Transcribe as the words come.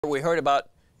We heard about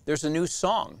there's a new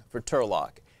song for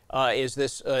Turlock. Is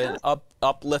this an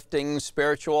uplifting,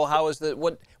 spiritual? How is that?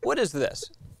 What is this?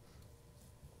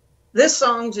 This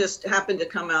song just happened to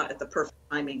come out at the perfect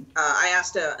timing. I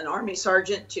asked an Army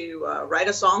sergeant to write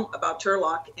a song about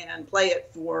Turlock and play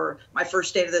it for my first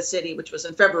State of the City, which was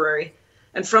in February.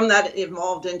 And from that, it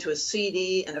evolved into a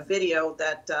CD and a video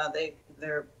that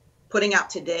they're putting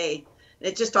out today.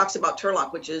 It just talks about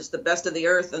Turlock, which is the best of the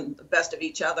earth and the best of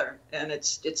each other. And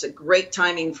it's a great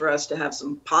timing for us to have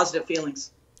some positive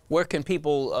feelings. Where can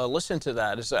people listen to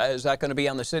that? Is that going to be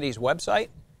on the city's website?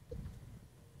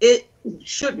 It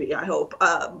should be, I hope,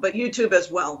 but YouTube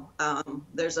as well.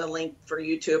 There's a link for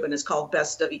YouTube, and it's called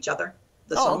Best of Each Other,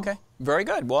 the song. Okay. Very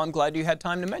good. Well, I'm glad you had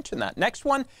time to mention that. Next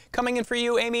one coming in for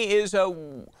you, Amy, is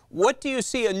what do you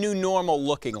see a new normal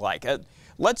looking like?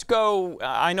 Let's go,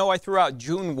 I know I threw out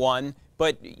June 1,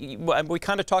 but we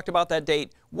kind of talked about that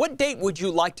date. What date would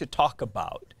you like to talk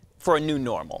about for a new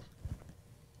normal?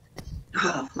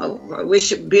 I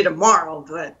wish it would be tomorrow,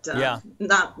 but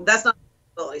that's not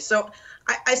possibility. So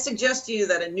I suggest to you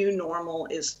that a new normal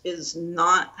is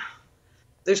not,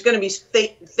 there's going to be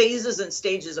phases and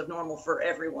stages of normal for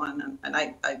everyone. And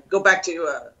I go back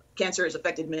to cancer has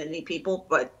affected many people,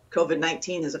 but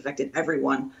COVID-19 has affected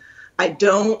everyone. I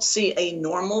don't see a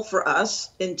normal for us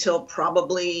until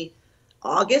probably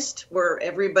August, where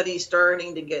everybody's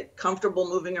starting to get comfortable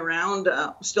moving around,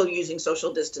 still using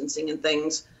social distancing and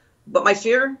things. But my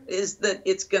fear is that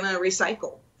it's going to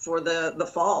recycle for the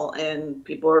fall, and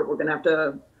we're going to have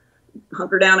to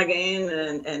hunker down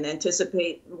again and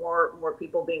anticipate more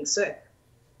people being sick.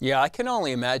 Yeah, I can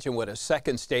only imagine what a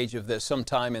second stage of this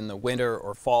sometime in the winter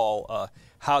or fall,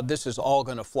 how this is all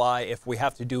going to fly if we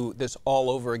have to do this all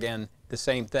over again, the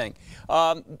same thing.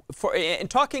 In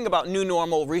talking about new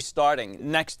normal restarting,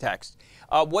 next text,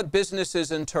 what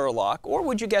businesses in Turlock, or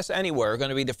would you guess anywhere, are going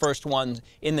to be the first ones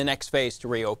in the next phase to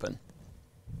reopen?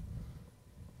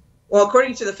 Well,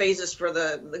 according to the phases for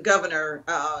the governor,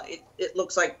 it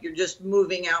looks like you're just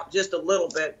moving out just a little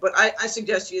bit. But I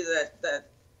suggest to you that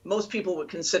most people would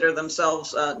consider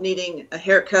themselves needing a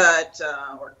haircut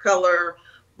or color,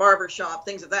 barbershop,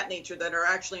 things of that nature that are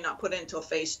actually not put in until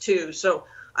phase 2. So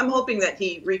I'm hoping that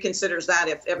he reconsiders that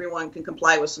if everyone can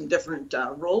comply with some different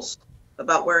rules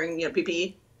about wearing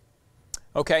PPE.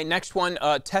 Okay, next one,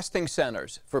 testing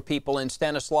centers for people in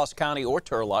Stanislaus County or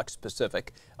Turlock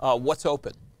specific. What's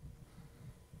open?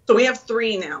 So we have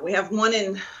 3 now. We have one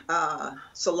in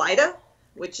Salida,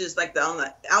 which is like on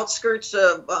the outskirts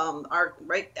of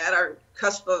right at our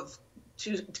cusp of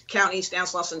 2 counties,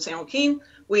 Stanislaus and San Joaquin.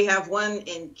 We have one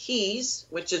in Keys,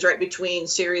 which is right between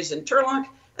Ceres and Turlock,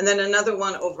 and then another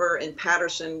one over in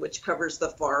Patterson, which covers the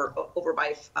far over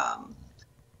by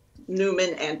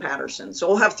Newman and Patterson. So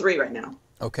we'll have 3 right now.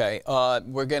 Okay.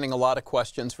 We're getting a lot of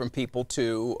questions from people,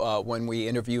 too, when we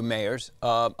interview mayors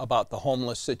about the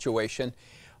homeless situation.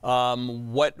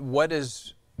 What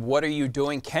are you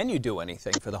doing? Can you do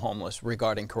anything for the homeless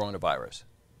regarding coronavirus?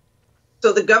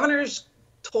 So the governor's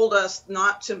told us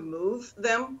not to move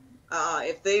them.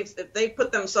 If they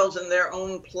put themselves in their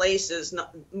own places,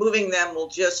 moving them will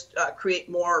just create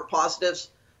more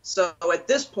positives. So at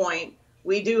this point,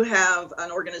 we do have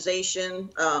an organization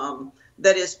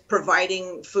that is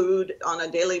providing food on a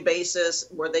daily basis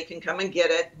where they can come and get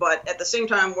it. But at the same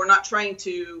time, we're not trying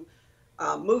to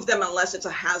move them unless it's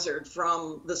a hazard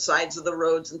from the sides of the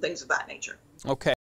roads and things of that nature. Okay.